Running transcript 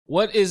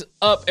What is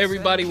up,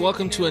 everybody?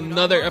 Welcome to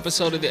another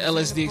episode of the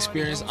LSD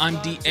Experience.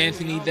 I'm D.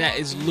 Anthony. That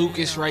is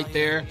Lucas right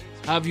there.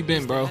 How have you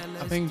been, bro?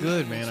 I've been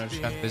good, man. I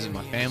just got to visit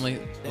my family,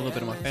 a little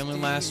bit of my family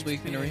last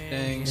week and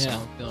everything, so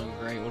I'm feeling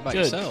great. What about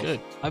yourself?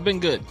 Good. I've been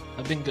good.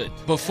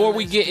 Before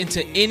we get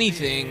into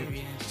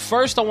anything,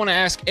 first I want to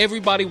ask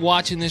everybody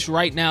watching this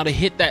right now to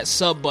hit that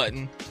sub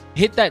button,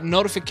 hit that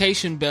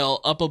notification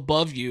bell up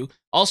above you.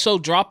 Also,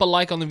 drop a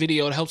like on the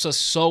video. It helps us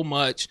so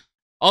much.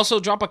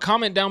 Also, drop a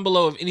comment down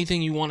below of anything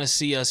you want to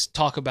see us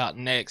talk about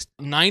next.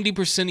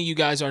 90% of you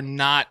guys are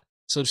not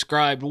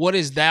subscribed. What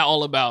is that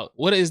all about?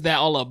 We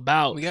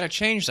got to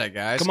change that,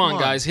 guys. Come on,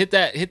 guys. Hit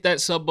that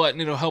sub button.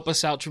 It'll help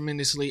us out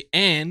tremendously,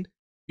 and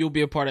you'll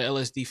be a part of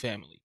LSD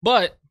family.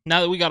 But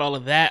now that we got all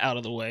of that out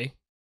of the way,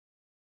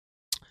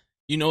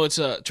 you know it's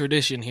a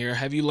tradition here.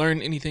 Have you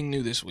learned anything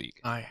new this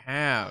week? I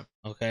have.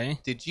 Okay.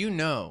 Did you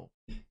know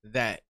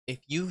that if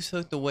you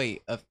took the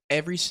weight of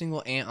every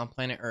single ant on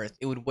planet Earth,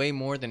 it would weigh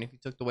more than if you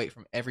took the weight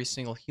from every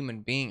single human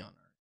being on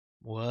Earth?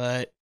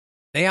 What?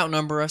 They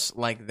outnumber us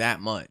like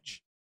that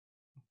much.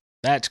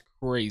 That's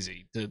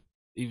crazy to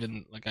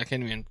even, I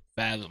can't even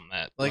fathom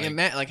that.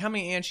 Like how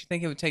many ants you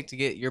think it would take to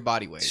get your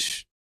body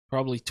weight?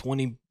 Probably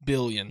 20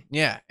 billion.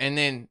 Yeah, and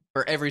then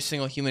for every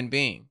single human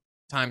being,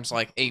 times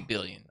 8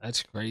 billion.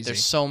 That's crazy.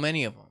 There's so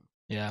many of them.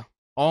 Yeah.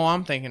 All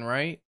I'm thinking,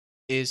 right,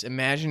 is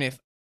imagine if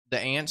the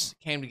ants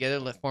came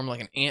together to form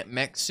an ant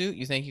mech suit.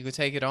 You think you could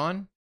take it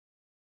on?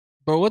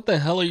 Bro, what the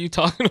hell are you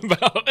talking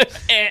about?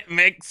 Ant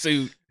mech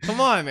suit. Come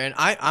on, man.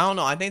 I don't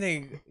know. I think they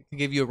could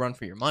give you a run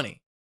for your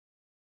money.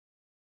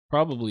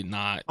 Probably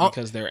not,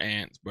 because they're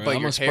ants, bro. But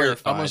I'm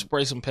gonna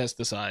spray some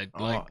pesticide.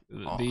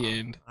 The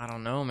end. I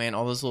don't know, man.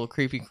 All those little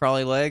creepy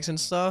crawly legs and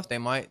stuff. You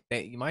might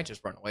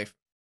just run away from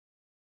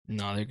them.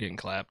 No, they're getting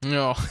clapped.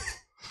 No.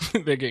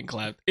 They're getting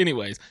clapped.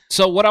 Anyways,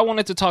 so what I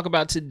wanted to talk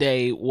about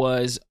today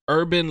was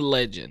urban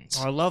legends.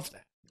 Oh, I love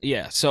that.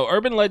 Yeah, so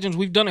urban legends,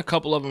 we've done a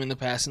couple of them in the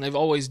past, and they've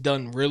always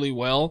done really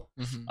well.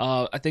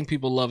 Mm-hmm. I think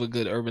people love a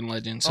good urban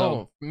legend.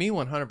 So, me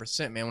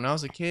 100%, man. When I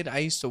was a kid, I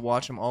used to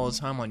watch them all the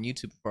time on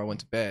YouTube before I went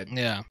to bed.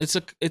 Yeah, it's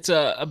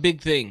a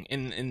big thing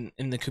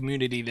in the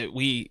community that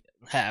we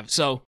have.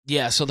 So,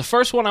 yeah, so the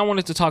first one I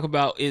wanted to talk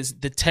about is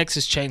the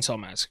Texas Chainsaw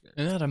Massacre.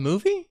 Isn't that a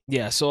movie?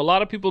 Yeah, so a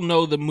lot of people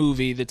know the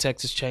movie, the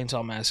Texas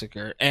Chainsaw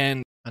Massacre,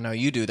 and I know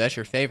you do. That's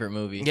your favorite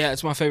movie. Yeah,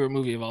 it's my favorite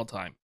movie of all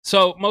time.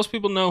 So most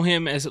people know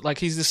him as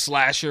he's this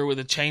slasher with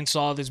a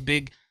chainsaw, this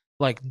big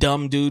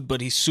dumb dude,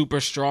 but he's super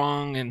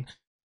strong,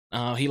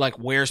 and he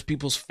wears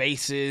people's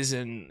faces,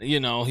 and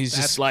he's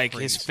That's just crazy.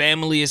 His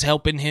family is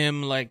helping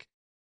him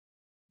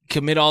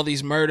commit all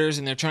these murders,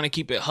 and they're trying to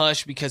keep it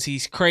hush because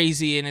he's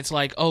crazy, and it's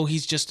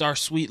he's just our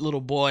sweet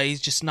little boy,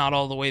 he's just not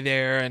all the way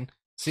there. And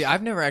see,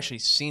 I've never actually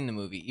seen the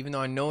movie, even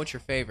though I know it's your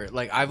favorite.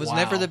 I was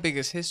never the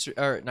biggest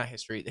I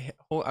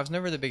was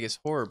never the biggest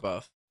horror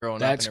buff growing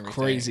up. That's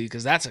crazy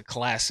because that's a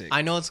classic.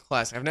 I know it's a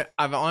classic.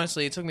 I've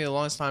honestly, it took me the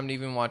longest time to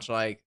even watch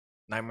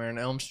Nightmare on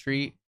Elm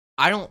Street.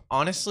 I don't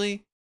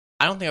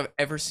think I've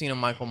ever seen a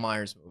Michael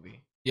Myers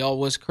movie. Y'all,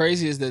 what's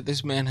crazy is that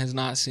this man has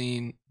not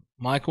seen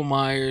Michael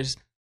Myers.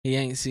 He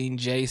ain't seen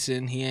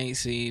Jason. He ain't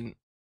seen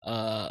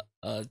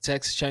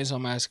Texas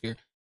Chainsaw Massacre,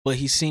 but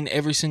he's seen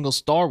every single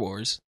Star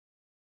Wars.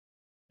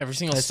 Every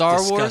single That's Star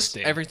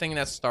disgusting. Wars, everything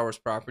that's Star Wars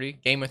property,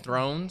 Game of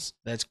Thrones,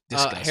 That's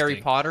disgusting. Harry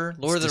Potter,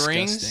 Lord of the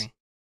Disgusting. Rings.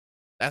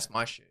 That's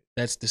my shit.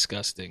 That's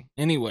disgusting.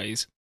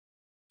 Anyways,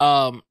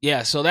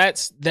 yeah, so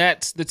that's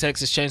the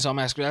Texas Chainsaw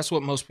Massacre. That's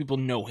what most people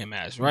know him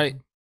as, right?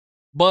 Mm-hmm.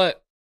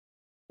 But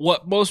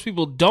what most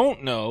people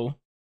don't know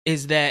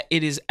is that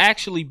it is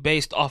actually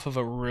based off of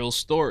a real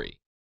story.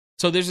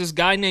 So there's this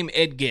guy named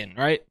Ed Gein,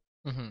 right?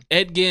 Mm-hmm.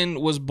 Ed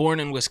Gein was born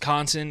in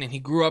Wisconsin, and he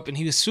grew up, and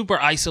he was super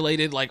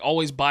isolated,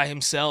 always by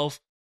himself.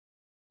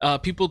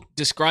 People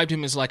described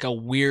him as a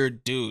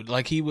weird dude.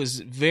 He was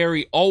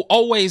very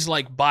always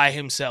by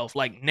himself,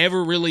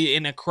 never really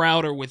in a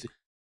crowd or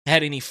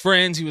had any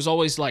friends. He was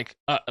always like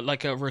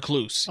a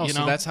recluse. Oh, you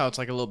know? So that's how it's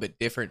a little bit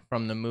different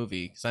from the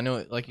movie, because I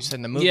know, like you said,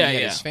 in the movie he had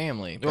his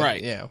family, but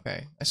right? Yeah,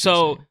 okay.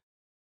 So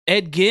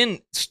Ed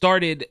Gein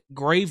started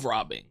grave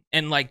robbing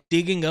and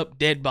digging up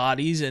dead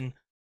bodies, and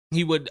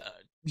he would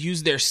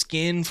use their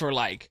skin for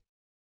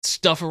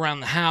stuff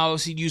around the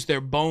house. He'd use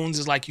their bones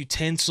as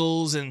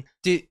utensils. And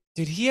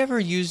Did he ever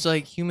use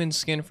human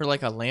skin for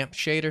a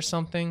lampshade or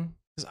something?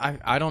 'Cause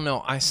I don't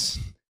know. I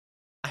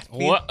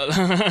feel, what?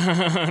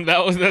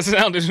 that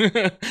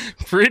sounded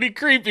pretty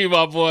creepy,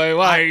 my boy.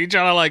 Why are you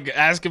trying to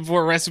ask him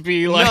for a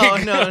recipe? No.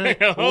 Hold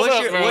What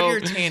up, are your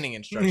tanning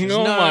instructions?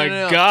 Oh my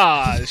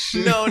gosh!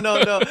 No.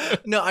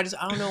 I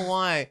don't know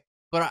why,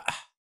 but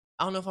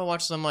I don't know if I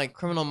watched some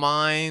Criminal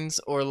Minds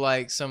or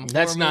some.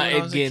 That's not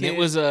Ed Gein. It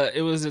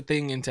was a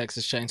thing in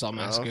Texas Chainsaw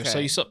Massacre. Okay. So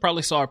you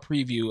probably saw a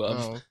preview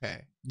of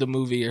the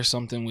movie or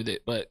something with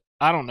it, but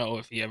I don't know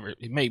if he ever.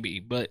 Maybe,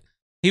 but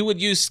he would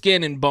use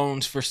skin and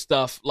bones for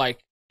stuff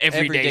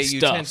everyday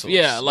stuff. Utensils.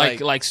 Yeah,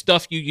 like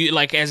stuff you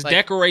as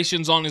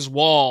decorations on his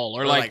wall,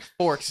 or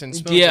forks and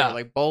spoons, yeah,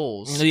 or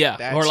bowls. Yeah,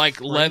 That's or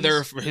crazy.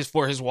 leather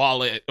for his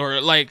wallet,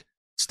 or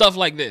stuff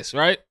like this,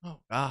 right? Oh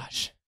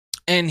gosh.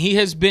 and he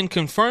has been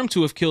confirmed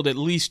to have killed at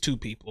least 2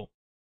 people.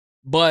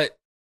 But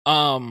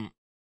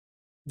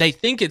they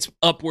think it's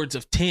upwards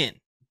of 10,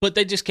 but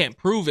they just can't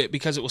prove it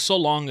because it was so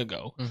long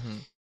ago.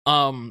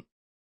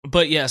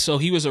 But yeah, so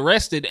he was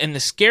arrested, and the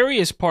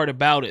scariest part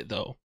about it,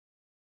 though,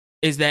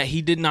 is that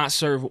he did not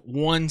serve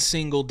one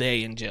single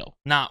day in jail.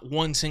 Not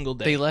one single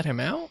day. They let him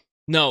out?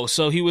 No,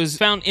 so he was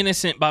found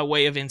innocent by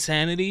way of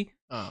insanity,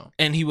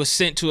 and he was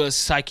sent to a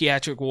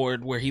psychiatric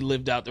ward where he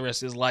lived out the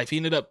rest of his life. He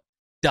ended up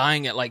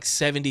dying at like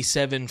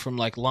 77 from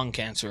like lung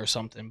cancer or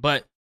something.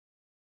 But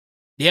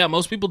yeah,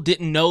 most people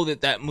didn't know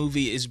that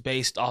movie is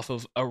based off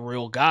of a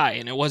real guy,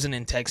 and it wasn't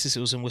in Texas,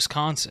 it was in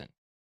Wisconsin.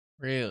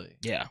 Really?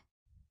 Yeah.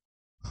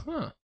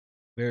 Huh.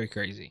 Very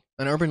crazy.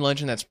 An urban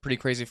legend that's pretty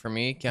crazy for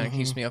me, kind of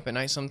keeps me up at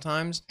night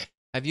sometimes.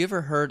 Have you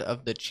ever heard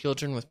of the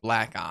children with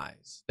black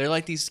eyes? They're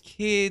like these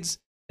kids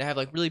that have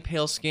like really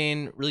pale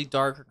skin, really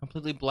dark or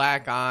completely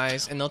black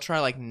eyes, and they'll try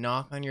to like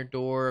knock on your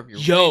door of your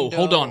window.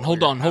 Hold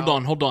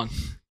on.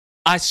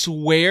 I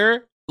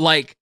swear,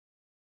 like,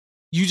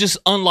 you just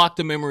unlocked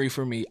the memory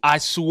for me. I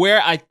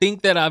swear, I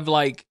think that I've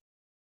like...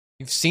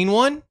 You've seen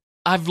one?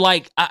 I've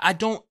like...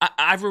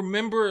 I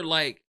remember,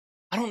 like...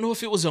 I don't know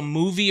if it was a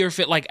movie or if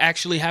it like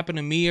actually happened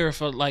to me or if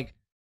like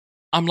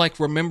I'm like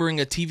remembering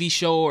a TV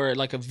show or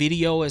like a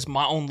video as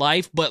my own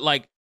life, but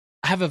like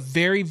I have a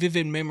very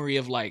vivid memory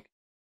of like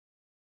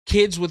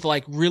kids with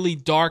like really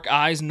dark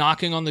eyes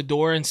knocking on the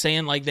door and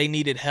saying like they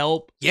needed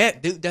help. Yeah,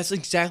 dude, that's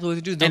exactly what they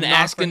do. They'll and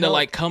asking to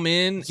like come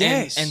in.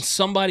 Yes. And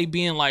somebody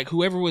being like,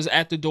 whoever was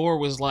at the door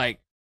was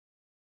like,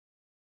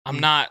 I'm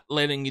not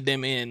letting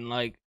them in.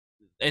 Like,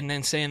 and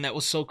then saying that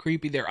was so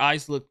creepy. Their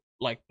eyes looked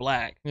like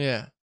black.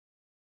 Yeah.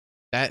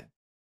 That's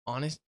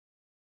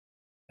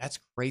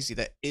crazy.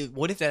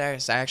 What if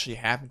that actually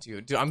happened to you,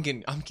 dude? I'm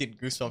getting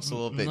goosebumps a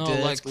little bit. No, dude,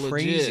 like that's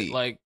crazy. Legit.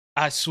 Like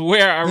I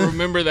swear, I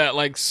remember that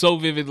like so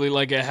vividly,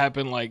 like it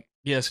happened like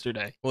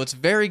yesterday. Well, it's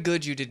very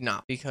good you did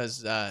not,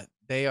 because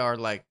they are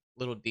like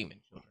little demon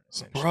children,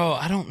 essentially. Bro,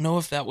 I don't know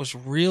if that was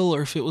real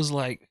or if it was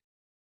like.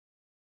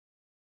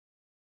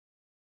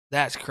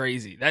 That's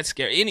crazy. That's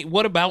scary.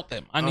 What about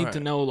them? I need to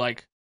know.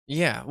 Like,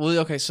 yeah. Well,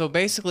 okay. So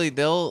basically,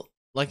 they'll.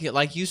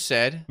 Like you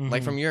said,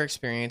 like from your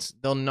experience,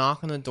 they'll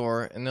knock on the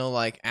door and they'll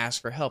like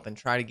ask for help and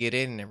try to get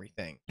in and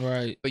everything.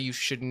 Right. But you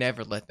should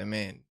never let them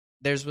in.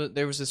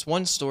 There was this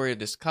one story of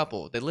this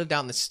couple. They lived out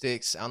in the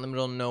sticks, out in the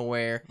middle of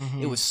nowhere.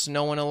 It was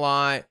snowing a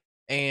lot,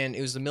 and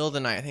it was the middle of the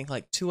night. I think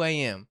like 2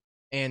 a.m.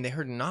 And they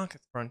heard a knock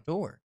at the front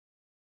door.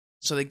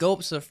 So they go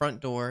up to the front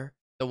door.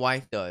 The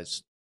wife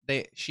does.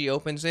 She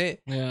opens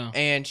it. Yeah.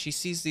 And she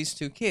sees these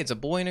 2 kids, a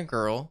boy and a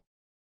girl.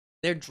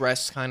 They're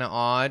dressed kind of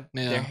odd.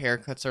 Yeah. Their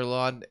haircuts are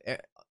odd.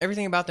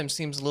 Everything about them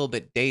seems a little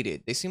bit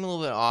dated. They seem a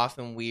little bit off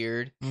and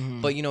weird.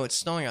 But, it's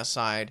snowing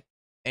outside.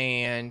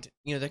 And,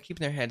 they're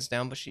keeping their heads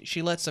down. But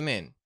she lets them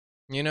in,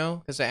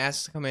 because they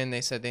asked to come in.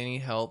 They said they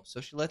need help. So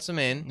she lets them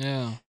in.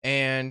 Yeah.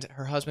 And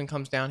her husband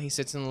comes down. He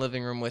sits in the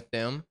living room with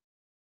them.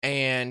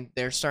 And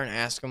they're starting to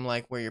ask him,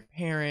 like, where are your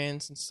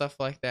parents and stuff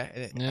like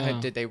that.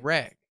 Yeah. Did they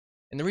wreck?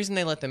 And the reason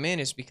they let them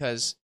in is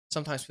because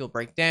sometimes people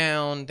break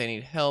down, they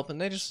need help, and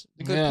they're good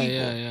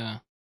people. Yeah.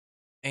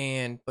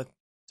 But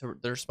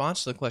the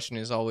response to the question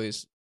is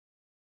always,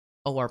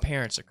 "Oh, our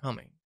parents are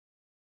coming.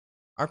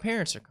 Our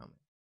parents are coming."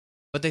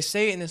 But they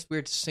say it in this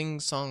weird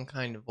sing-song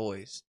kind of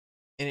voice,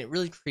 and it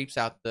really creeps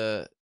out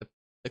the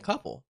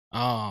couple.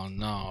 Oh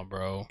no,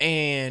 bro!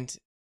 And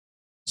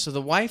so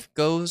the wife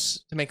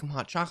goes to make them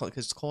hot chocolate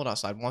because it's cold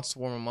outside, wants to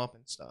warm them up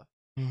and stuff.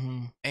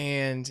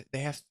 And they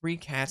have 3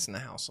 cats in the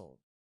household.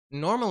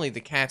 Normally,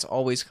 the cats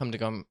always come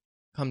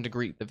to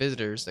greet the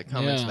visitors that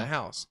come into the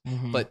house.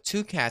 But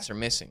 2 cats are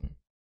missing.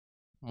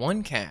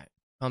 One cat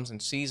comes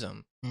and sees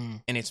them,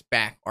 and its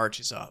back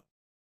arches up.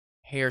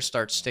 Hair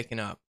starts sticking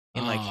up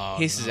and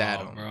hisses at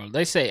them. Bro.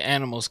 They say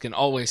animals can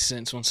always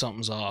sense when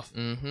something's off.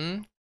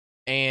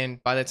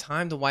 And by the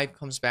time the wife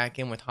comes back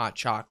in with hot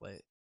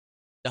chocolate,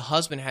 the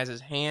husband has his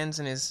hands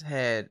in his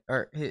head,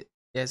 or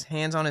his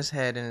hands on his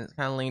head, and it's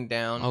kind of leaned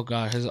down. Oh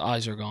God, his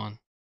eyes are gone.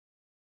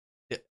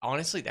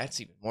 Honestly, that's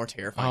even more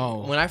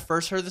terrifying. When I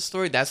first heard the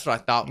story, that's what I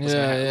thought was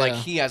going to happen. Like,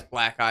 he has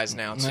black eyes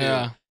now, too.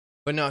 Yeah.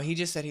 But no, he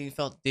just said he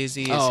felt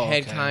dizzy. His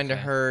head kind of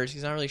hurts.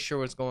 He's not really sure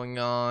what's going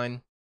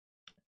on.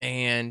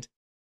 And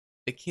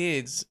the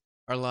kids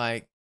are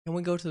like, "Can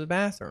we go to the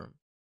bathroom?"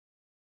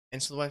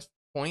 And so the wife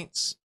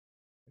points.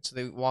 And so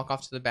they walk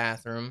off to the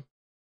bathroom.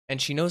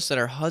 And she noticed that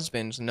her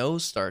husband's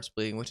nose starts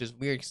bleeding, which is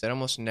weird because that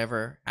almost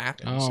never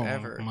happens,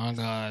 ever. Oh, my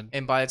God.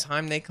 And by the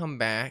time they come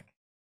back,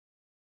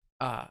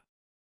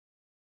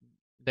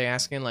 they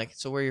asking like,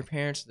 "So where are your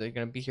parents? Are they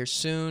gonna be here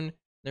soon?" And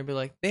they'll be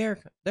like, "They're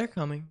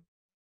coming."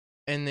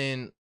 And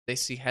then they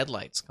see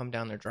headlights come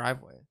down their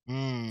driveway,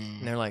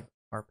 and they're like,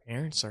 "Our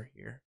parents are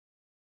here."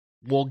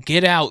 Well,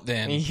 get out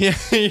then. Yeah.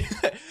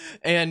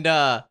 And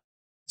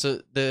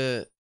so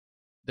the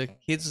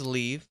kids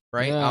leave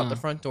out the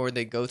front door.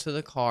 They go to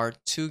the car.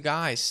 2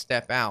 guys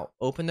step out,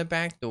 open the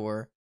back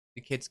door.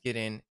 The kids get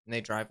in, and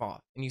they drive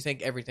off. And you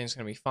think everything's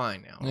gonna be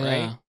fine now,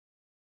 right?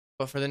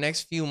 But for the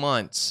next few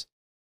months,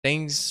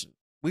 things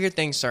weird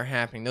things start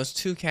happening. Those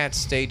 2 cats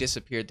stay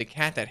disappeared. The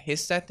cat that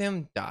hissed at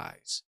them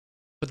dies.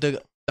 But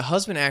the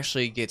husband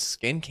actually gets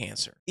skin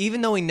cancer,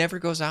 even though he never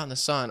goes out in the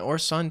sun or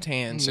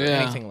suntans or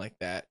anything like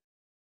that.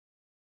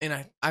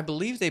 And I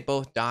believe they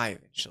both die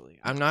eventually.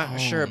 I'm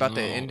not sure about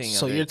the ending of it.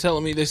 So you're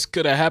telling me this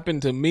could have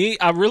happened to me?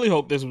 I really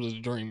hope this was a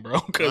dream, bro.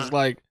 Because,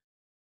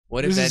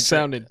 what if that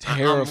sounded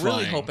terrifying? I'm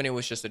really hoping it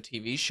was just a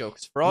TV show.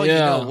 Because for all you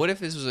know, what if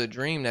this was a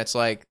dream that's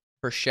like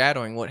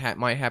foreshadowing what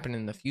might happen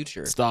in the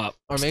future? Stop.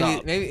 Or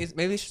maybe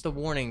it's just a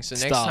warning. So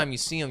next time you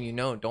see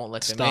them, don't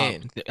let them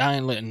in. I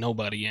ain't letting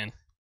nobody in,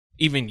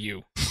 even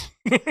you.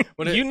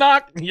 You're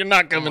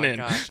not coming in.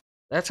 Gosh.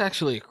 That's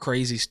actually a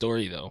crazy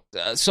story, though.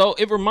 So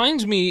it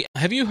reminds me,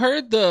 have you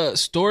heard the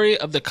story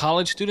of the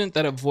college student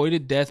that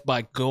avoided death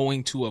by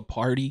going to a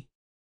party?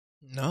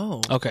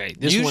 No. Okay.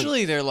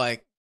 Usually they're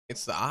like,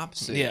 it's the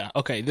opposite. Yeah.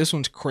 Okay. This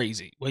one's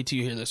crazy. Wait till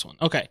you hear this one.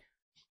 Okay.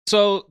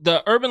 So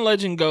the urban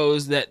legend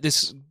goes that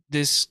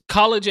this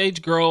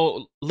college-age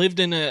girl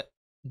lived in a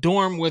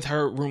dorm with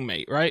her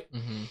roommate, right?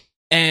 Mm-hmm.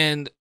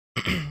 And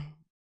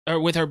or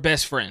with her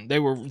best friend. They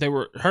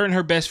were her and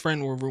her best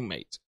friend were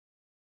roommates.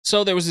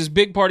 So there was this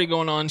big party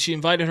going on. She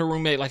invited her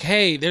roommate, like,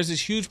 hey, there's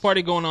this huge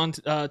party going on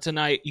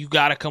tonight. You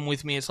got to come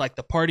with me. It's like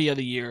the party of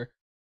the year.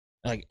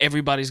 Like,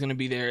 everybody's going to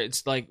be there.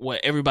 It's like what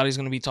everybody's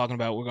going to be talking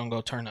about. We're going to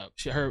go turn up.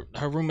 Her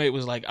roommate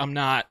was like, I'm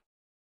not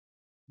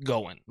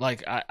going.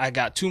 Like, I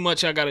got too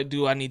much I got to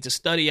do. I need to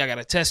study. I got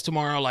a test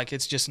tomorrow. Like,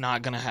 it's just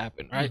not going to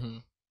happen, right? Mm-hmm.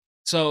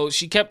 So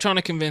she kept trying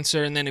to convince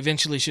her, and then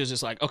eventually she was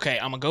just like, okay,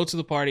 I'm going to go to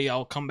the party.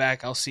 I'll come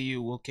back. I'll see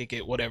you. We'll kick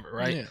it, whatever,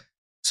 right? Yeah.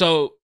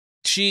 So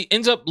she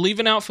ends up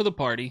leaving out for the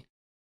party,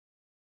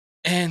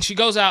 and she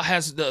goes out,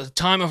 has the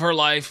time of her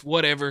life,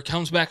 whatever,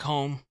 comes back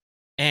home,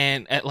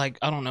 and at like,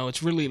 I don't know,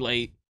 it's really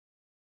late,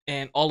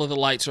 and all of the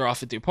lights are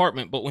off at the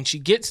apartment, but when she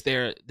gets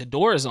there, the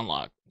door is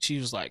unlocked. She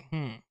was like,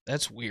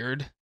 that's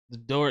weird. The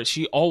door,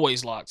 she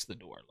always locks the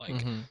door,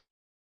 like,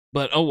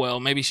 but oh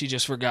well, maybe she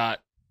just forgot.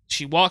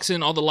 She walks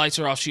in, all the lights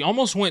are off. She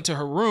almost went to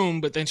her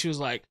room, but then she was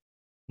like,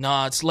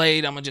 nah, it's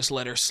late, I'm gonna just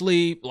let her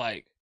sleep,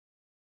 like.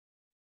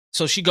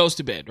 So she goes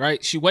to bed,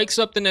 right? She wakes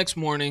up the next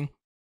morning,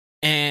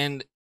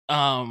 and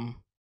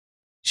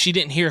she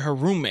didn't hear her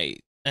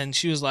roommate. And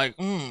she was like,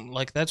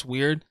 like, that's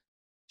weird.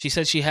 She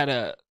said she had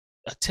a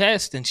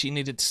test, and she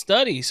needed to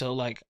study. So,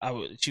 like,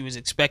 she was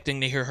expecting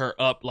to hear her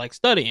up, like,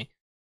 studying.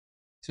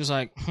 She was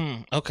like,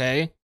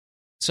 okay.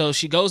 So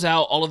she goes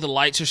out. All of the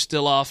lights are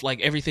still off.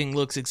 Like, everything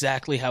looks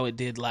exactly how it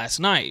did last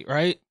night,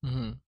 right?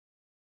 Mm-hmm.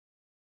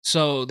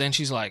 So then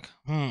she's like,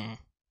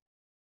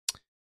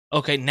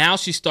 okay, now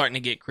she's starting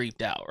to get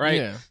creeped out, right?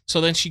 Yeah. So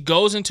then she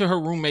goes into her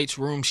roommate's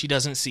room. She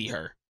doesn't see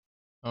her.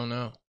 Oh,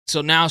 no.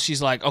 So now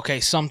she's like, okay,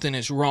 something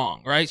is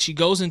wrong, right? She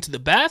goes into the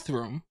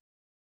bathroom,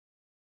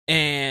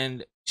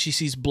 and she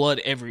sees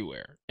blood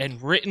everywhere.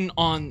 And written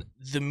on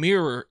the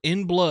mirror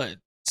in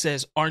blood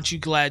says, aren't you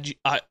glad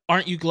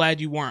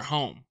you weren't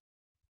home?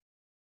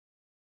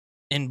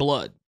 In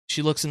blood.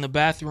 She looks in the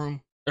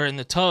bathroom, or in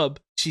the tub.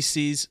 She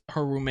sees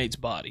her roommate's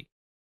body.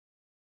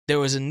 There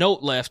was a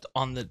note left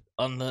on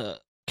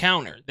the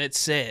counter that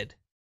said,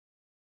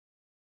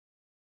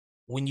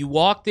 when you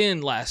walked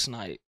in last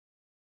night,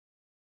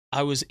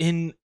 I was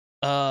in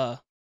her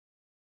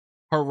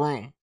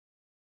room.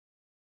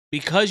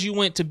 Because you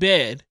went to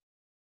bed,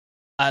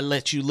 I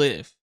let you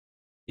live.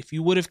 If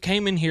you would have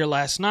came in here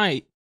last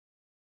night,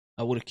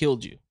 I would have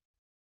killed you.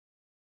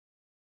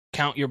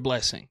 Count your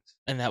blessings.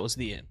 And that was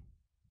the end.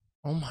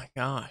 Oh my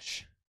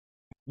gosh.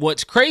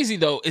 What's crazy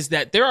though is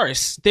that there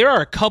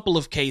are a couple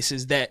of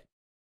cases that,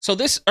 so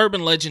this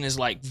urban legend is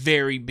like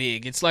very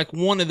big. It's like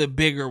one of the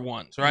bigger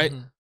ones, right?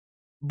 Mm-hmm.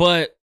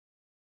 But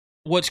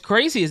what's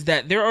crazy is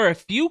that there are a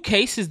few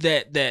cases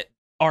that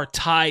are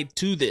tied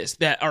to this,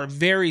 that are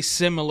very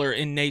similar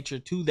in nature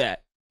to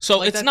that. So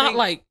like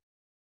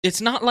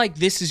it's not like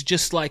this is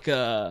just like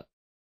a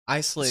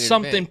isolated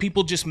something event.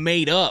 People just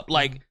made up.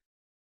 Like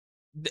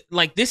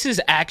this has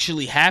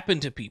actually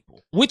happened to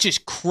people, which is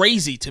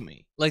crazy to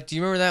me. Like, do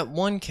you remember that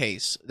one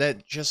case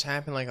that just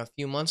happened like a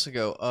few months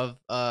ago of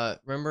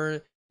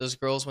remember those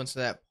girls went to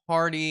that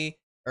party,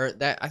 or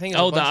that, I think it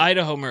was the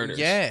Idaho murders.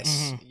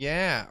 Yes. Mm-hmm.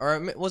 Yeah. Or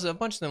was it a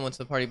bunch of them went to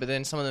the party, but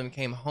then some of them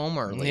came home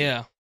early.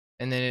 Yeah.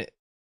 And then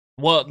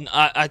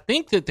I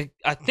think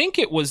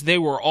it was they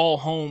were all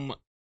home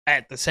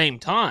at the same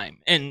time,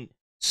 and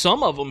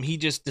some of them he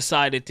just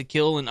decided to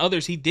kill, and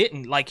others he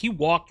didn't. Like, he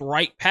walked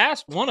right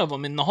past one of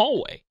them in the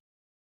hallway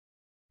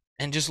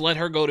and just let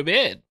her go to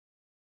bed.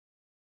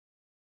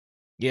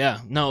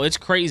 Yeah, no, it's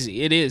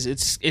crazy. It is.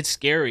 It's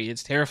scary.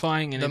 It's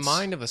terrifying. And the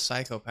mind of a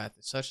psychopath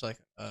is such like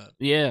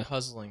a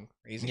puzzling,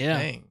 crazy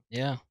thing.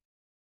 Yeah.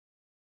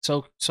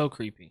 So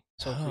creepy.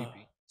 So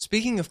creepy.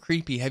 Speaking of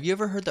creepy, have you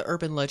ever heard the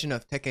urban legend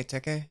of Teke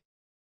Teke?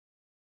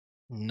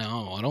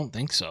 No, I don't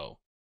think so.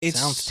 It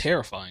sounds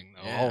terrifying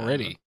though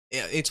already.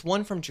 It's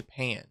one from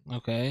Japan.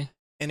 Okay.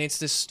 And it's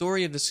this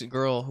story of this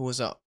girl who was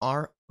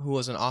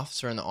an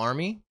officer in the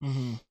army.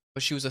 Mm-hmm.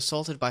 But she was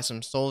assaulted by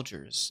some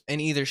soldiers, and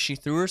either she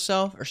threw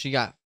herself or she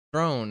got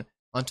thrown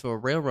onto a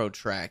railroad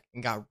track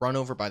and got run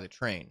over by the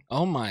train.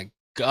 Oh my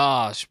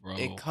gosh, bro.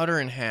 It cut her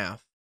in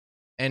half.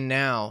 And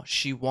now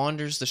she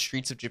wanders the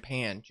streets of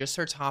Japan, just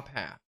her top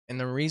half. And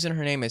the reason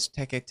her name is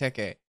Teke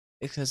Teke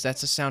is because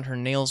that's the sound her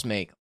nails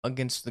make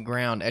against the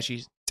ground as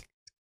she...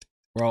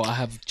 Bro, I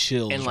have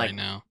chills and, right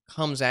now.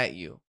 Comes at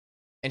you.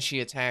 And she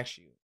attacks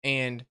you.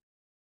 And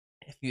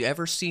if you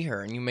ever see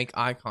her and you make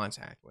eye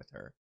contact with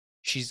her,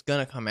 she's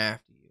gonna come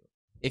after you.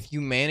 If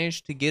you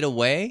manage to get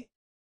away,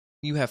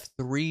 you have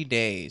 3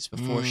 days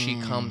before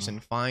she comes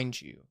and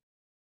finds you.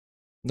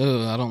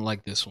 No, I don't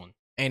like this one.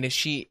 And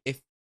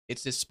if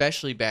it's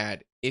especially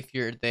bad if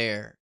you're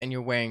there and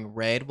you're wearing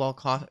red while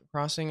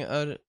crossing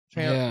a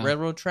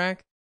railroad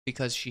track,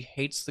 because she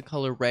hates the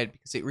color red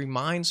because it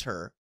reminds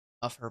her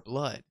of her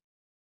blood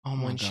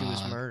when she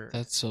was murdered.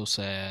 That's so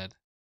sad.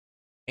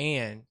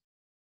 And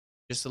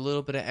just a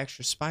little bit of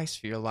extra spice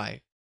for your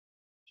life.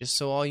 Just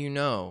so all you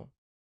know,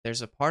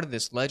 there's a part of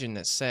this legend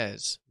that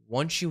says,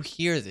 once you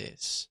hear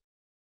this,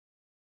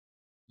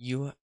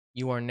 you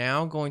are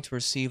now going to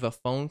receive a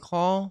phone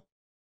call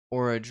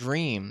or a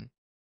dream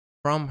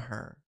from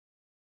her.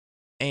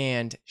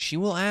 And she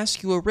will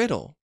ask you a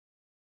riddle.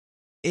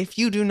 If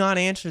you do not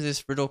answer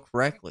this riddle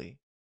correctly,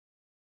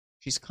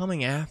 she's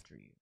coming after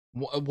you.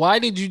 Why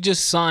did you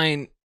just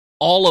sign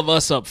all of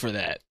us up for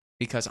that?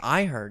 Because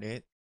I heard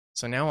it,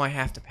 so now I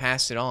have to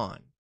pass it on.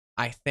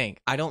 I think.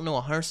 I don't know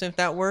 100% if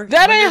that works.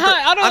 That ain't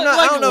how. I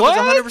don't know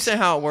if it's 100%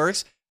 how it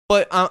works.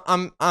 But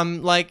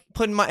I'm like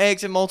putting my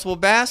eggs in multiple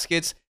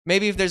baskets.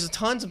 Maybe if there's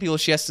tons of people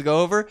she has to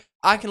go over,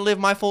 I can live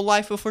my full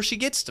life before she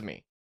gets to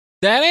me.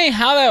 That ain't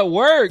how that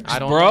works,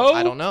 bro.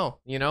 I don't know.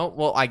 You know?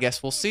 Well, I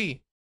guess we'll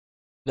see.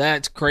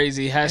 That's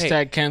crazy.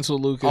 Hashtag cancel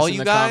Lucas in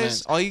the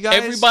comments. All you guys.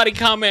 Everybody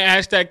comment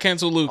hashtag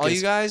cancel Lucas. All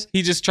you guys.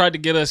 He just tried to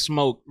get us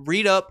smoked.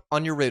 Read up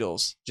on your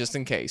riddles, just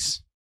in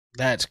case.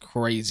 That's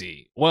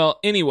crazy. Well,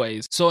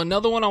 anyways, so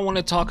another one I want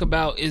to talk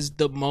about is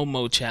the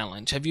Momo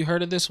challenge. Have you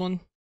heard of this one?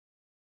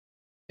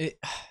 It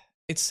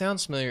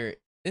sounds familiar.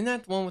 Isn't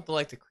that the one with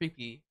the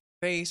creepy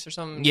face or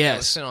something? Yes. That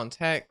was sent on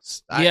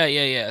text.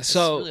 Yeah. That's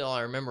so really all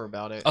I remember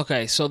about it.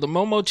 Okay, so the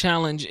Momo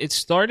challenge, it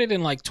started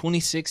in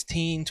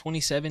 2016,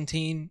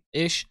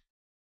 2017-ish.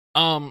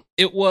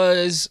 It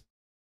was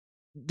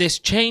this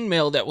chain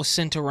mail that was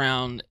sent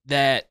around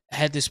that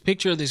had this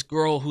picture of this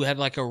girl who had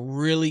a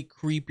really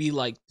creepy,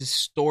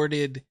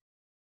 distorted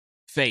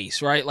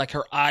face, right? Like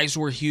her eyes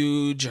were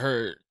huge,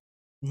 her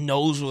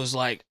nose was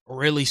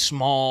really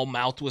small,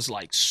 mouth was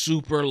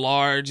super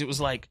large. It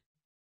was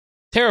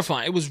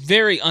terrifying. It was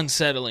very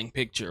unsettling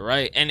picture,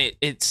 right? And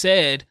it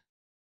said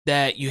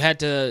that you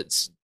had to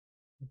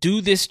do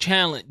these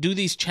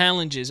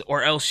challenges,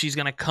 or else she's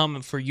gonna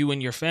come for you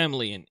and your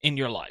family in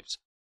your lives.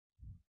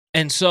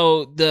 And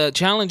so the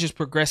challenges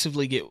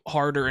progressively get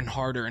harder and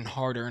harder and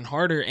harder and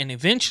harder, and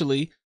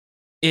eventually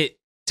it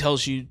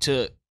tells you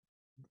to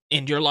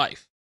end your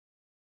life.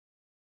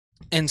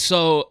 And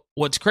so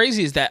what's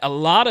crazy is that a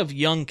lot of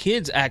young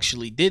kids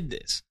actually did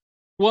this.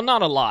 Well,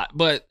 not a lot,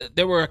 but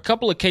there were a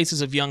couple of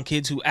cases of young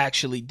kids who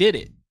actually did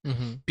it.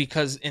 Mm-hmm.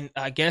 Because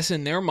I guess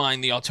in their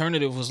mind, the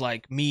alternative was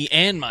me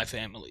and my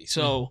family.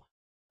 So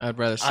I'd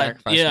rather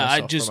sacrifice myself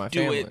I'd just for my do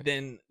family. it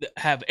than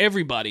have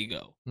everybody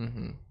go.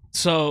 Mm-hmm.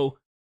 So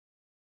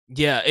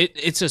yeah,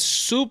 it's a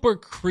super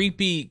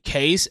creepy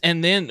case.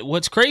 And then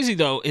what's crazy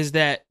though is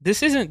that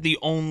this isn't the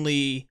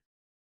only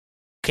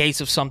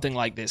case of something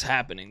like this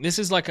happening. This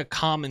is a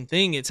common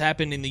thing. It's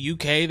happened in the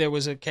UK. There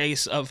was a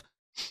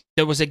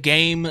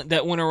game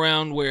that went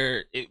around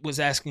where it was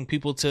asking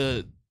people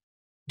to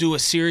do a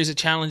series of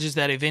challenges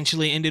that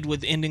eventually ended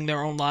with ending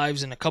their own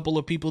lives, and a couple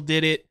of people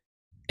did it.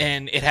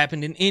 And it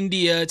happened in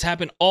India. It's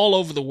happened all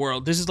over the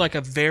world. This is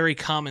a very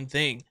common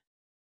thing.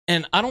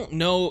 And I don't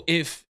know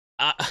if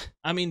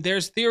I mean,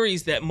 there's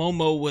theories that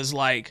Momo was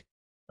a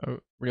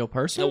real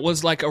person. It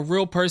was a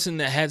real person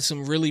that had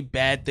some really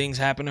bad things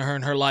happen to her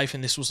in her life,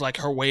 and this was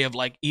her way of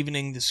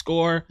evening the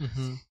score.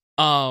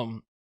 Mm-hmm.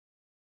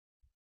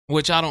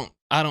 Which I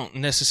don't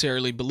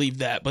necessarily believe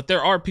that, but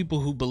there are people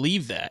who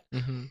believe that.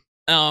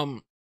 Mm-hmm.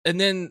 And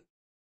then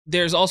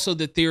there's also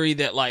the theory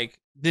that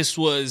this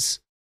was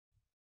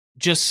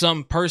just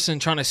some person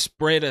trying to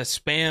spread a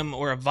spam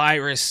or a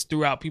virus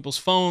throughout people's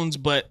phones,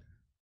 but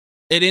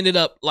it ended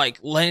up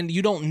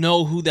you don't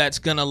know who that's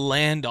gonna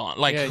land on.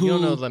 You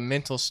don't know the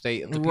mental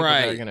state of the people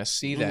that are gonna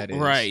see that.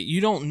 Right.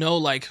 You don't know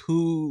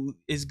who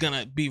is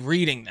gonna be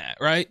reading that,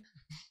 right?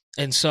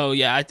 And so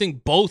yeah, I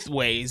think both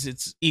ways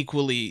it's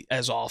equally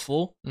as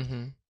awful.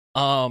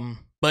 Mm-hmm.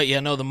 But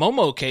yeah, no, the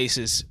Momo case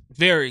is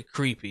very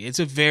creepy. It's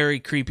a very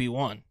creepy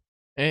one.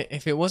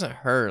 If it wasn't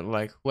her,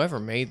 whoever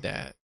made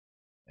that,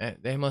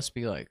 they must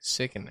be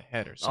sick in the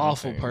head or something.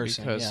 Awful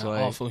person, because,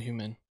 awful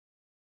human.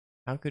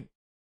 How could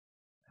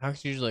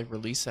you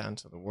release that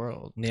into the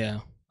world?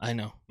 Yeah, I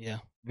know. Yeah,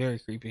 very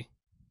creepy.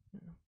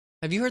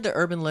 Have you heard the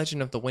urban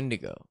legend of the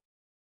Wendigo?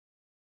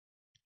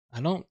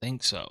 I don't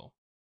think so.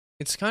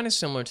 It's kind of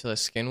similar to the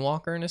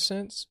Skinwalker in a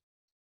sense.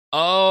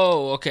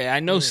 Oh, okay. I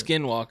know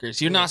Skinwalkers.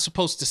 You're not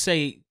supposed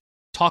to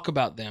talk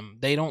about them.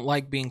 They don't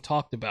like being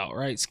talked about,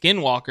 right?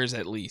 Skinwalkers,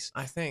 at least.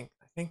 I think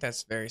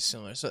that's very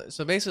similar.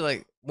 So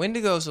basically,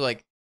 Wendigos are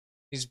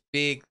these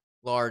big,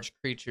 large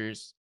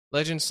creatures.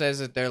 Legend says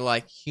that they're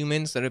like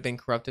humans that have been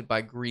corrupted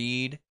by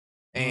greed,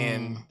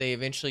 and they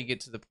eventually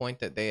get to the point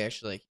that they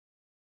actually like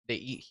they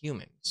eat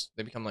humans.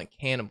 They become like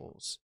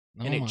cannibals,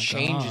 and it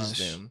changes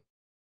them.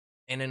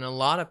 And in a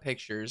lot of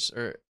pictures,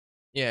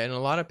 in a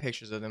lot of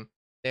pictures of them,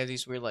 they have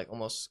these weird like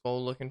almost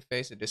skull-looking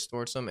face. It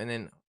distorts them, and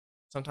then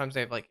sometimes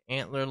they have like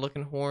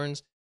antler-looking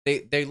horns.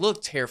 They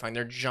look terrifying.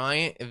 They're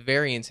giant,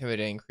 very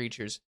intimidating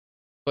creatures.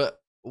 But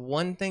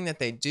one thing that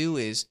they do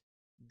is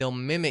they'll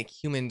mimic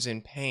humans in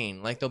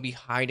pain. Like they'll be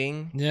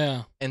hiding.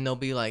 Yeah. And they'll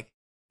be like,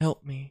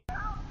 help me.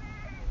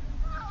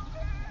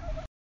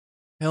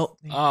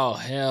 Help me. Oh,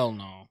 hell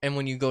no. And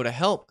when you go to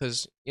help,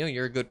 because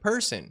you're a good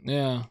person.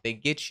 Yeah. They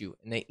get you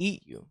and they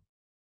eat you.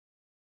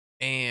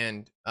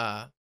 And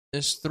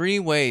there's 3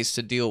 ways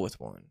to deal with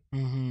one.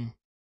 Mm-hmm.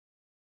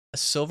 A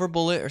silver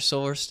bullet or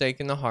silver stake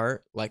in the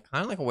heart, like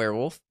kind of like a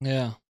werewolf.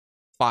 Yeah.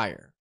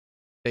 Fire.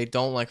 They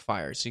don't like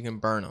fire, so you can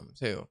burn them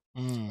too.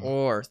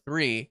 Or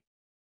 3,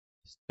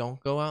 just don't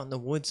go out in the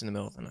woods in the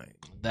middle of the night.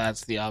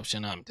 That's the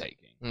option I'm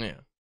taking. Yeah.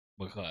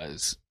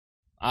 Because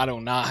I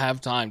do not have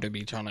time to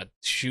be trying to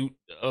shoot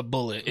a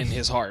bullet in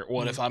his heart.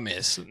 What if I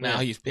miss? Now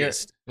he's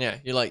pissed.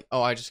 You're like,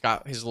 oh, I just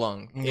got his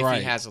lung. If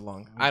he has a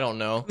lung. I don't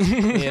know.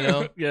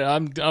 Yeah,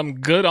 I'm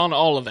good on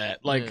all of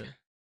that. Like,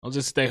 I'll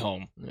just stay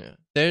home. Yeah.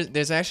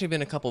 There's actually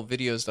been a couple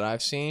videos that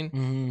I've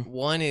seen.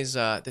 One is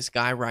this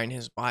guy riding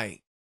his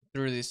bike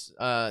through this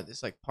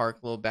like park,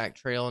 little back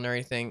trail and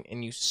everything,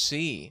 and you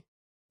see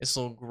this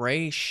little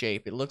gray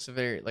shape. It looks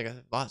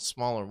a lot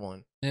smaller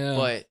one. Yeah.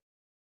 But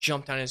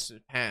jump down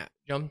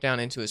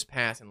into his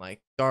path and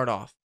like dart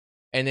off.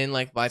 And then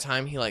like by the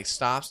time he like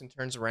stops and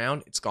turns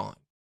around, it's gone.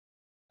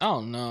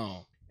 Oh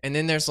no. And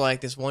then there's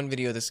like this one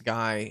video of this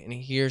guy, and he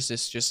hears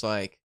this just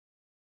like,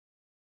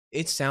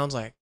 it sounds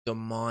like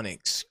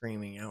demonic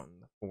screaming out in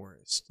the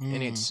forest,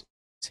 and it's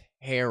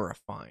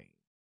terrifying.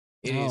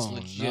 It is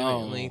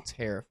legitimately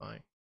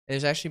terrifying.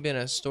 There's actually been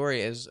a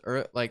story as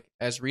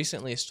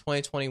recently as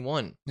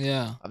 2021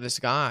 of this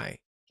guy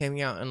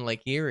camping out in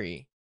Lake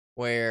Erie,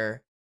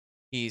 where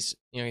he's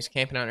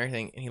camping out and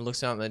everything, and he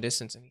looks out in the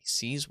distance and he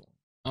sees one.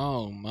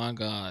 Oh my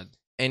God.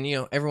 And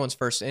everyone's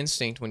first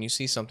instinct when you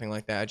see something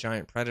like that, a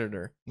giant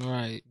predator,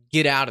 right,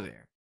 get out of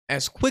there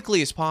as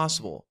quickly as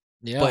possible.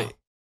 Yeah. But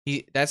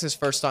that's his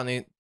first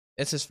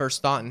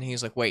thought. And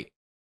he's like, wait,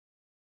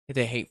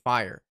 they hate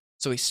fire.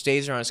 So he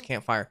stays around his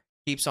campfire,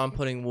 keeps on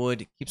putting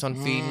wood, keeps on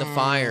feeding the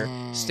fire,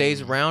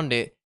 stays around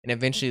it, and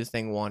eventually the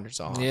thing wanders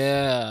off.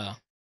 Yeah.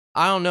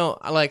 I don't know.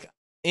 Like,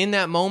 in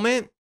that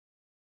moment,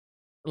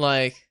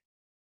 like,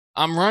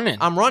 I'm running.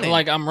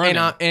 Like, I'm running.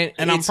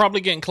 And I'm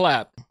probably getting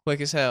clapped.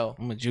 Quick as hell.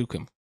 I'm going to juke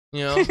him.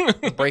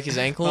 Break his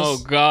ankles. Oh,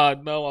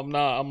 God. No, I'm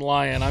not. I'm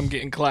lying. I'm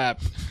getting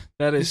clapped.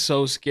 That is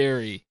so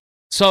scary.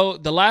 So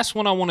the last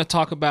one I want to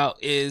talk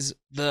about is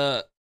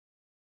the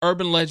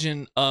urban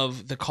legend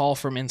of the call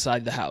from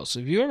inside the house.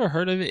 Have you ever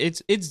heard of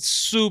it? It's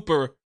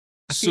super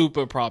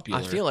popular.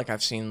 I feel like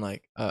I've seen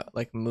like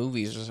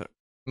movies or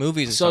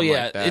so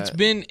yeah, like that.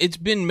 it's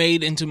been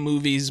made into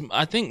movies.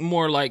 I think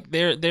more like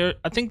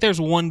I think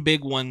there's one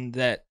big one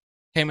that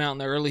came out in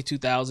the early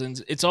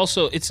 2000s.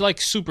 It's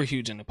like super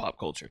huge into pop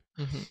culture.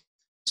 Mm-hmm.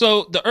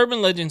 So the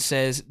urban legend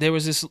says there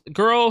was this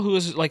girl who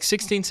was like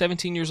 16,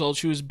 17 years old.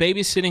 She was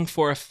babysitting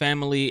for a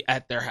family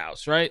at their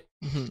house, right?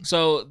 Mm-hmm.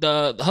 So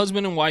the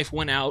husband and wife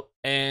went out,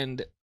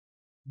 and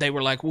they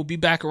were like, we'll be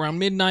back around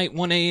midnight,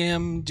 1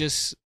 a.m.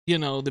 Just,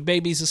 the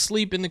baby's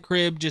asleep in the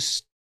crib.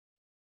 Just,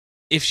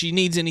 if she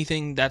needs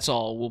anything, that's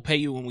all. We'll pay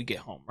you when we get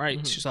home, right?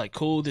 Mm-hmm. She's like,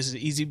 cool, this is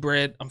easy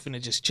bread. I'm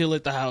finna just chill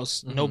at the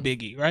house. Mm-hmm. No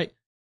biggie, right?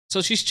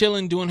 So she's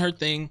chilling, doing her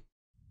thing,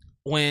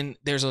 when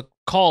there's a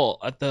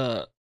call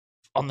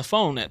on the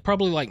phone at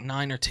probably like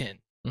 9 or 10.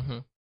 Mm-hmm.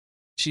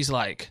 She's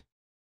like,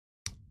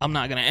 I'm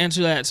not going to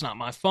answer that. It's not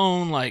my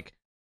phone. Like,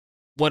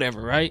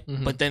 whatever, right?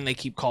 Mm-hmm. But then they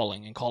keep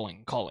calling and calling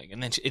and calling.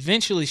 And then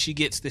eventually she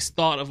gets this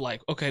thought of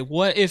like, okay,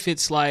 what if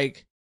it's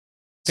like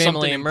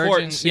family something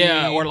emergency?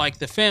 Important? Yeah, or like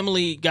the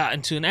family got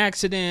into an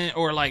accident,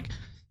 or like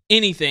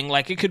anything.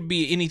 Like, it could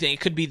be anything. It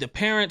could be the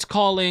parents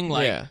calling.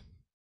 Like,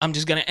 I'm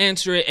just going to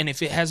answer it. And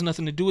if it has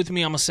nothing to do with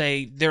me, I'm going to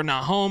say they're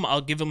not home. I'll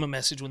give them a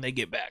message when they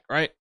get back,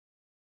 right?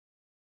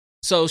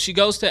 So she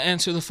goes to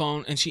answer the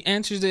phone, and she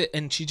answers it,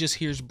 and she just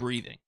hears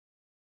breathing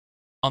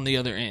on the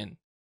other end.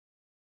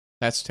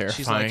 That's terrifying.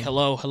 She's like,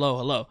 hello, hello,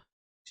 hello.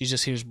 She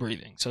just hears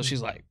breathing. So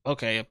she's like,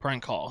 okay, a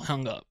prank call,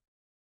 hung up.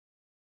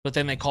 But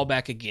then they call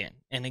back again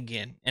and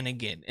again and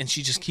again, and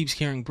she just keeps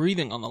hearing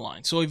breathing on the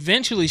line. So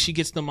eventually she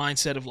gets the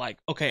mindset of like,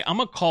 okay, I'm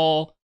going to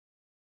call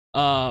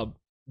the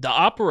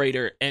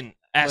operator and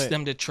ask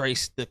them to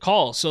trace the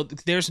call. So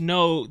this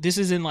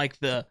is in like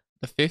the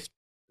 50s.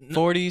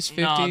 40s, 50s?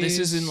 No, this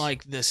is in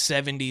like the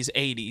 70s,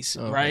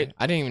 80s, right?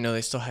 I didn't even know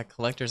they still had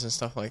collectors and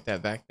stuff like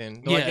that back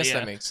then. Though I guess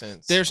that makes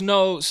sense.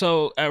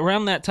 So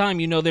around that time,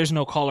 there's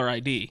no caller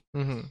ID.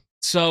 Mm-hmm.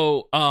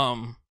 So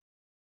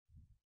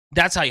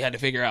that's how you had to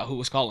figure out who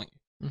was calling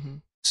you. Mm-hmm.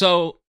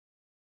 So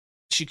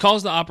she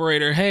calls the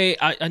operator, hey,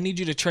 I need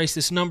you to trace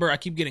this number. I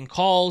keep getting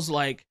calls,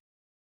 like,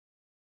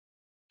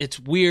 it's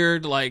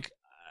weird, like,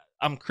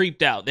 I'm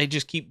creeped out. They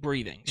just keep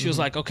breathing. She was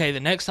like, okay, the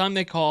next time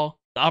they call,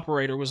 the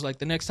operator was like,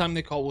 the next time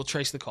they call, we'll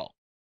trace the call.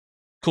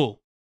 Cool.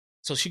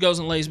 So she goes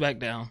and lays back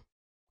down. A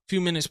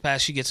few minutes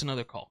pass, she gets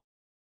another call.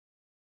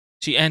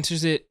 She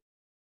answers it,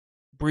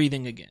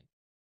 breathing again.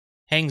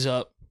 Hangs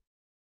up.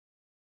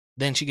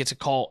 Then she gets a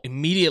call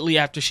immediately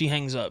after she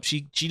hangs up.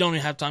 She don't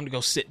even have time to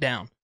go sit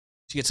down.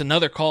 She gets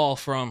another call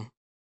from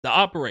the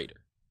operator.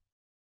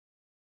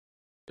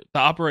 The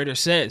operator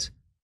says,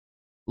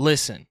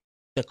 listen,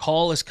 the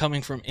call is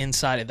coming from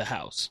inside of the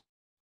house.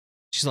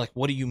 She's like,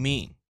 what do you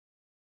mean?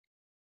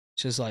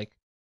 She's like,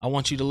 I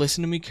want you to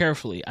listen to me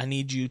carefully. I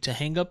need you to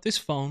hang up this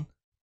phone.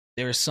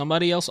 There is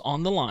somebody else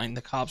on the line.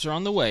 The cops are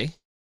on the way.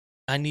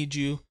 I need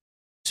you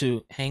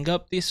to hang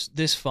up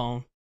this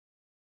phone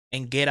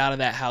and get out of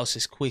that house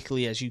as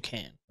quickly as you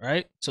can,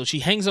 right? So she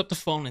hangs up the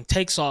phone and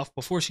takes off.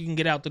 Before she can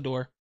get out the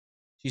door,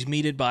 she's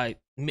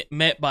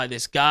met by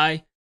this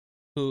guy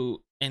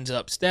who ends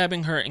up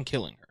stabbing her and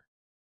killing her.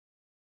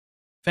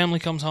 Family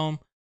comes home,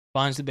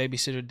 finds the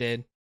babysitter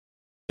dead.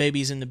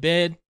 Baby's in the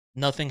bed.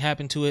 Nothing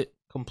happened to it.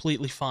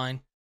 Completely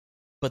fine.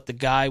 But the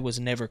guy was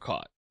never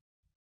caught.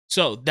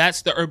 So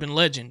that's the urban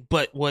legend.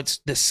 But what's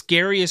the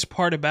scariest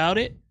part about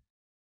it?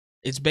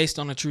 It's based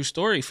on a true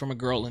story from a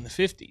girl in the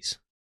 50s.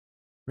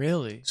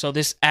 Really? So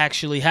this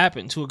actually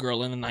happened to a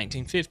girl in the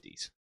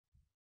 1950s.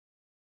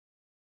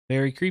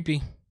 Very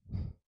creepy.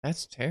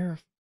 That's terrifying.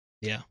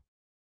 Yeah.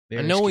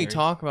 I know we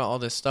talk about all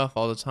this stuff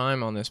all the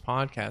time on this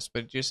podcast,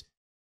 but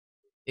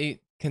it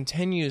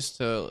continues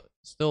to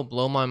still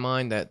blow my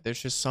mind that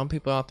there's just some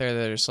people out there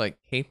that are just like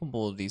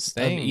capable of these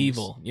things. Of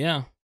evil,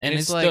 yeah. And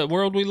it's like, the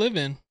world we live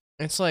in.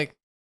 It's like,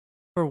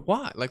 for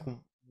what? Like,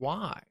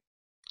 why?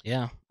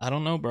 Yeah, I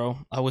don't know, bro.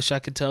 I wish I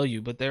could tell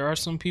you, but there are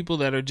some people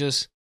that are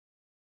just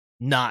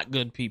not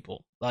good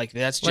people. Like,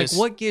 that's just... Like,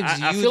 what gives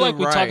you I feel like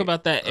we talk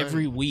about that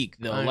every week,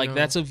 though. Like,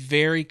 that's a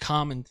very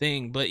common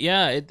thing. But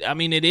yeah,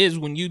 it is.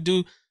 When you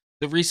do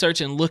the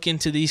research and look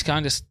into this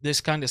kind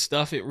of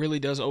stuff, it really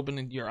does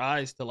open your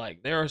eyes to,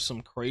 like, there are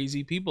some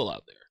crazy people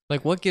out there.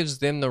 Like, what gives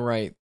them the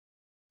right,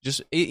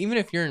 just even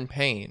if you're in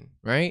pain,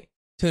 right,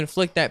 to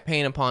inflict that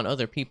pain upon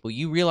other people?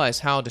 You realize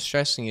how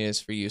distressing it is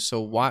for you.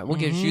 So what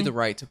gives you the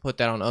right to put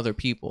that on other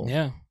people?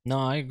 Yeah. No,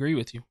 I agree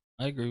with you.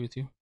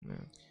 Yeah.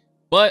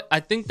 But I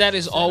think that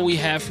is all we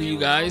have for you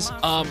guys.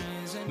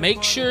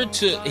 Make sure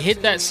to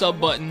hit that sub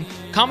button.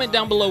 Comment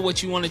down below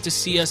what you want to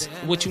see us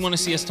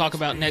talk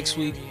about next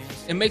week.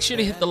 And make sure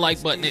to hit the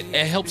like button.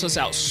 It helps us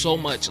out so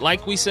much.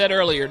 Like we said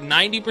earlier,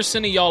 90%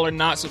 of y'all are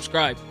not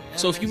subscribed.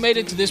 So if you made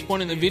it to this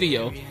point in the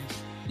video,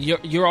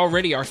 you're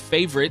already our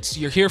favorites.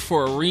 You're here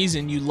for a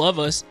reason. You love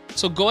us.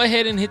 So go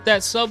ahead and hit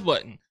that sub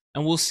button.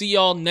 And we'll see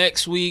y'all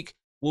next week.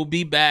 We'll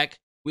be back.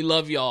 We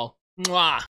love y'all. Mwah.